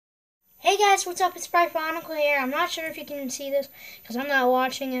Hey guys, what's up? It's Bryphonical here. I'm not sure if you can see this because I'm not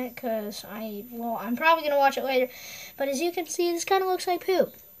watching it because I'm probably going to watch it later. But as you can see, this kind of looks like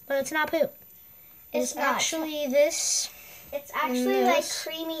poop. But it's not poop. It's actually this. It's actually like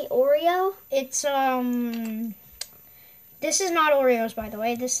creamy Oreo. It's, this is not Oreos, by the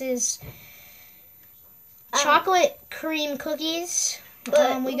way. This is chocolate cream cookies.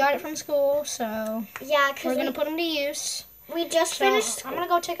 We got it from school, so yeah, we're going to put them to use. We just finished. I'm going to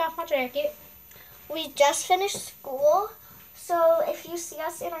go take off my jacket. We just finished school, so if you see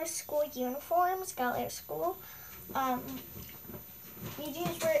us in our school uniforms, Galileo School, Brett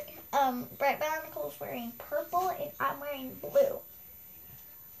Barnacle's wearing purple and I'm wearing blue.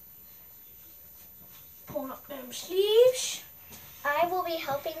 Pulling up them sleeves. I will be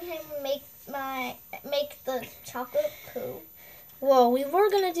helping him make the chocolate poo. Well, we were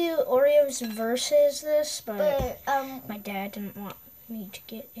gonna do Oreos versus this, but my dad didn't want me to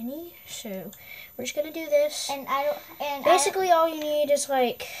get any, so we're just gonna do this. Basically, all you need is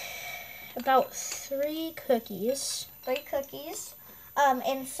like about 3 cookies. 3 cookies,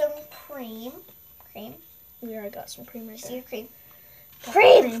 and some cream. We already got some cream right See there. cream.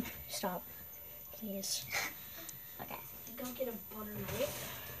 Cream! Stop, please. Okay. Go get a butter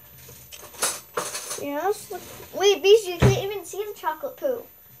knife. Yes. Wait, Beast, you can't even see the chocolate poo.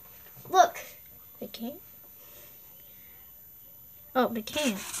 Look. They can't? Oh, they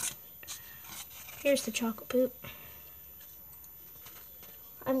can. Here's the chocolate poop.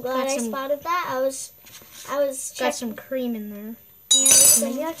 I'm glad I spotted that. I was got some cream in there. Yeah,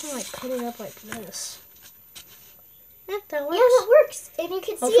 maybe I can like put it up like this. Yeah, that works. Yeah, that works. And you can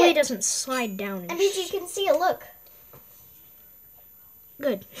see it. Hopefully it doesn't slide down. And Beast, you can see it. Look.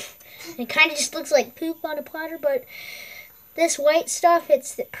 Good. It kind of just looks like poop on a platter, but this white stuff,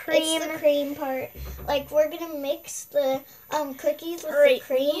 it's the cream. It's the cream part. Like, we're going to mix the cookies with the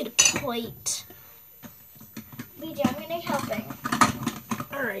cream. We need a plate. BJ, I'm going to be helping.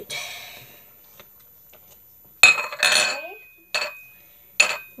 All right. Okay.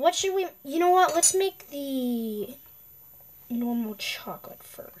 What should we... You know what? Let's make the normal chocolate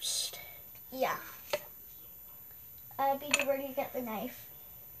first. Yeah. BJ, where do you get the knife?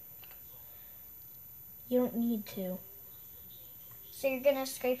 You don't need to. So you're going to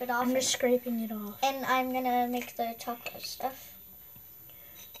scrape it off? I'm just scraping it off. And I'm going to make the chocolate stuff.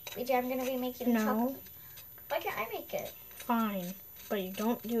 BJ, I'm going to be making the chocolate. Why can't I make it? Fine. But you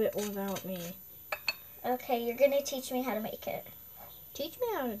don't do it without me. Okay, you're going to teach me how to make it. Teach me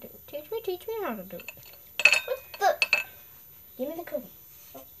how to do it. Teach me how to do it. What the? Give me the cookie.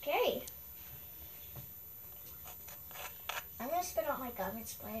 Okay. I'm going to spit out my gum and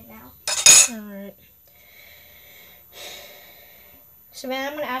spray it now. Alright. Savannah,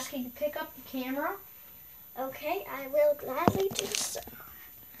 I'm going to ask you to pick up the camera. Okay, I will gladly do so.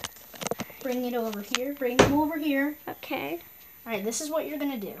 Bring it over here. Bring them over here. Okay. Alright, this is what you're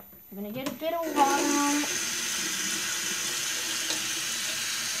going to do. You're going to get a bit of water on it.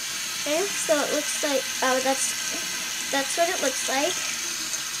 Okay, so it looks like, oh, that's what it looks like.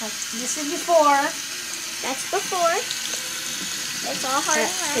 This is before. That's before. It's all hard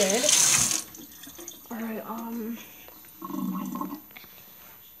and good. Alright,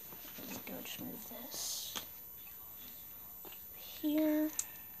 go just move this here.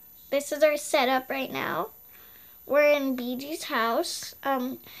 This is our setup right now. We're in BG's house.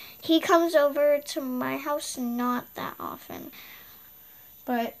 He comes over to my house not that often.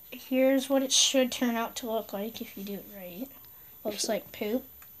 But here's what it should turn out to look like if you do it right. Looks like poop.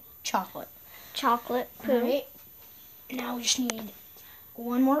 Chocolate. Chocolate poop. Right. Now we just need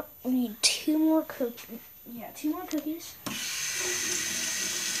one more. We need 2 more cookies. Yeah, 2 more cookies.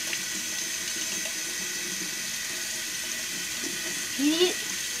 You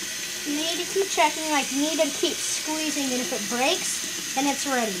need to keep checking, like you need to keep squeezing, and if it breaks, then it's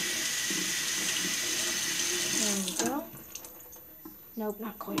ready. There we go. Nope,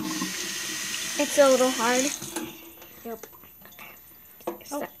 not quite. It's a little hard. Yep. Is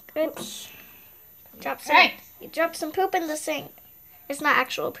that good? Oops. You dropped some poop in the sink. It's not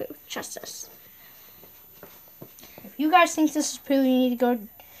actual poop, just this. If you guys think this is poo, you need to go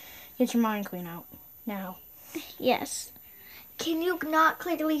get your mind clean out now. Yes. Can you not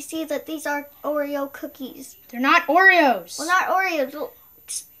clearly see that these are Oreo cookies? They're not Oreos. Well, not Oreos. Well,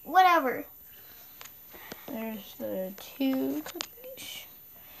 whatever. There's the 2 cookies.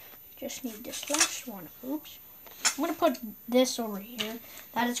 Just need this last one. Oops. I'm going to put this over here.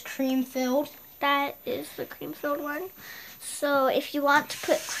 That is cream filled. That is the cream filled one. So if you want to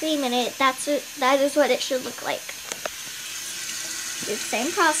put cream in it, that is what it should look like. Do the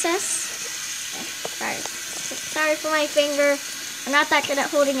same process. Sorry for my finger. I'm not that good at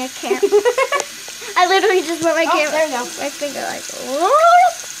holding a camera. I literally just put my camera. There you go. My finger like.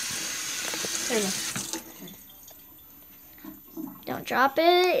 Whoop. There you go. Don't drop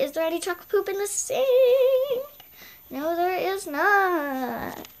it. Is there any chocolate poop in the sink? No, there is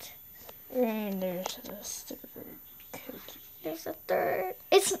not. And there's a third cookie. There's a third.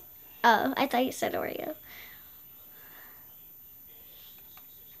 It's. Oh, I thought you said Oreo.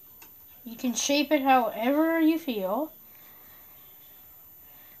 You can shape it however you feel.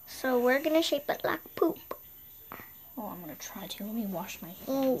 So we're gonna shape it like poop. Oh, I'm gonna try to. Let me wash my hands.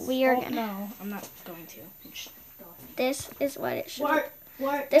 Oh, we are gonna. No, I'm not going to. This is what it should. Work.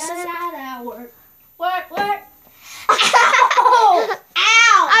 This is. Work. Ow!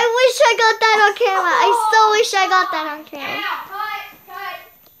 Ow! I wish I got that on camera. I so wish I got that on camera.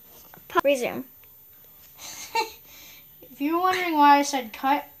 Cut. Resume. If you're wondering why I said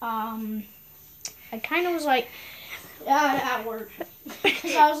cut, I kind of was like, that worked.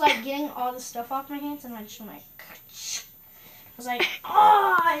 Because I was like getting all the stuff off my hands and I just went like, I was like,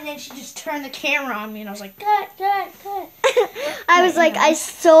 oh, and then she just turned the camera on me and I was like, cut. I was like, I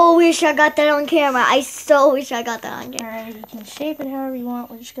so wish I got that on camera. I so wish I got that on camera. Alright, you can shape it however you want.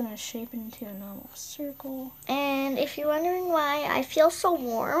 We're just going to shape it into a normal circle. And if you're wondering why I feel so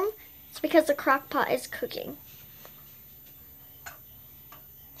warm, it's because the crock pot is cooking.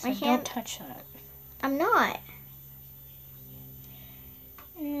 So My hand. don't touch that. I'm not.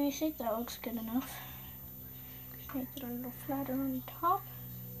 And I think that looks good enough. Make it a little flatter on top.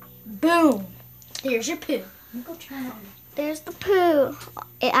 Boom! There's your poo. Go turn on. There's the poo.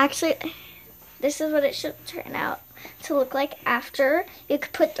 It actually, this is what it should turn out to look like after you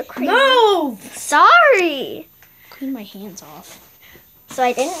could put the cream. No! Sorry. Clean my hands off. So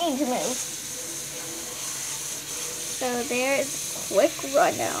I didn't need to move. So there's a quick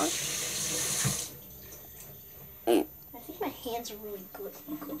rundown. I think my hands are really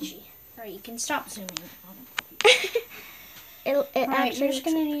glitchy. Alright, you can stop zooming. Alright, Alright, you're just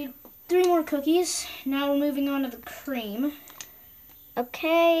going to need 3 more cookies. Now we're moving on to the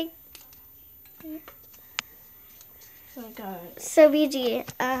Okay. So I got it. So BG,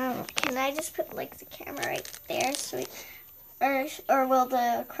 can I just put like the camera right there, so or will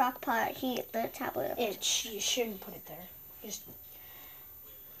the crock pot heat the tablet? You shouldn't put it there. Just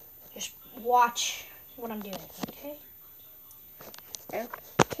watch what I'm doing, okay?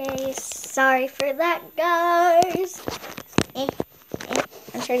 Okay, sorry for that, guys.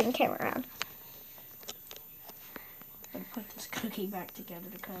 I'm turning the camera around. I'm put this cookie back together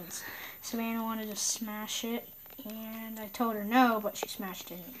because Savannah wanted to smash it, and I told her no, but she smashed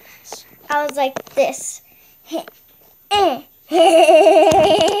it anyways. I was like this. Okay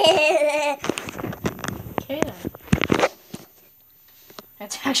then.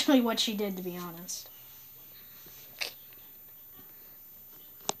 That's actually what she did, to be honest.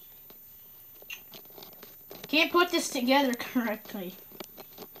 Can't put this together correctly.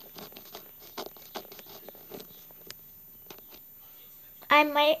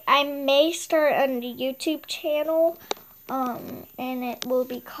 I may start a YouTube channel, and it will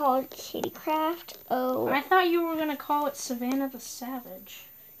be called Kittycraft. Oh, I thought you were gonna call it Savannah the Savage.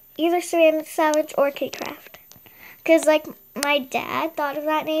 Either Savannah the Savage or Kittycraft, because like my dad thought of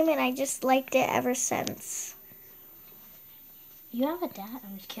that name, and I just liked it ever since. You have a dad?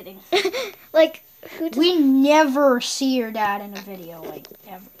 I'm just kidding. Like we never see your dad in a video, like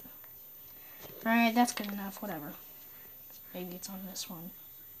ever. Alright, that's good enough. Whatever. Maybe it's on this one.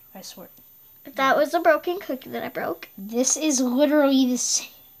 I swear. That was a broken cookie that I broke. This is literally the same.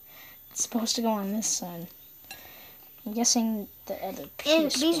 It's supposed to go on this side. I'm guessing the other piece.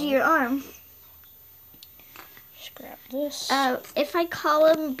 And these are your arm. Just grab this. If I call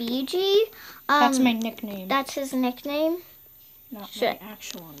him BG, that's my nickname. That's his nickname. Not my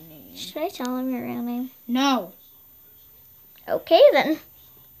actual name. Should I tell him your real name? No. Okay then.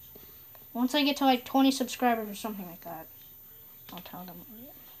 Once I get to like 20 subscribers or something like that, I'll tell them.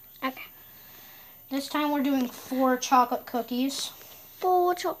 Okay. This time we're doing 4 chocolate cookies.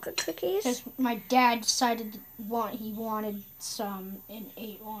 4 chocolate cookies? Because my dad decided he wanted some and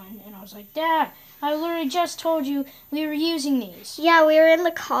ate one. And I was like, Dad, I literally just told you we were using these. Yeah, we were in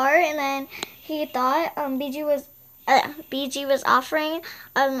the car and then he thought BG was offering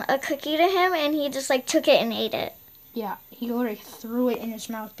a cookie to him and he just like took it and ate it. Yeah, he literally threw it in his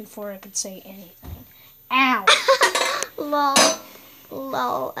mouth before I could say anything. Ow! Lol.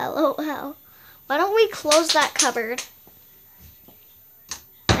 LOL. Why don't we close that cupboard?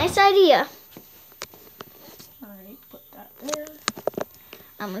 Nice idea. Alright, put that there.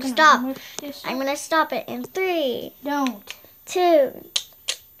 I'm gonna stop. I'm gonna stop it in 3. Don't. 2.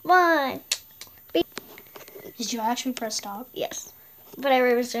 1. Did Did you actually press stop? Yes. But I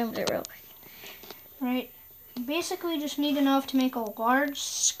resumed it real quick. Right. Basically just need enough to make a large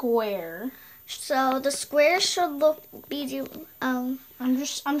square. So the square should look I'm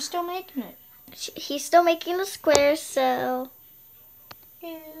still making it. He's still making the square, so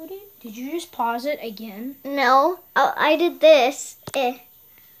did you just pause it again? No. I did this.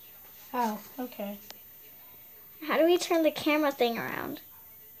 Oh, okay. How do we turn the camera thing around?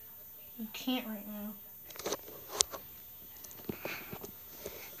 You can't right now.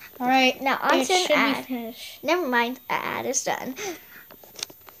 All right. Now on to an ad. Be finished. Never mind. The ad is done.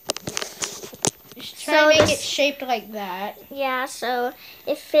 Try to make it shaped like that. Yeah, so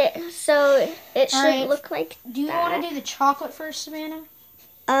it should look like that. Do you want to do the chocolate first, Savannah?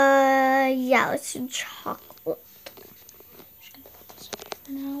 Yeah, let's do chocolate. Just gonna put this away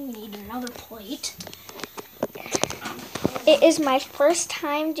for now. We need another plate. It is my first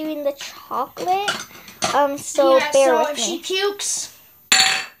time doing the chocolate, so bear with me. If she pukes,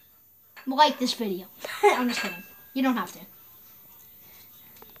 like this video. I'm just kidding. You don't have to.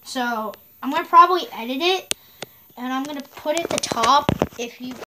 So I'm gonna probably edit it, and I'm gonna put it at the top if you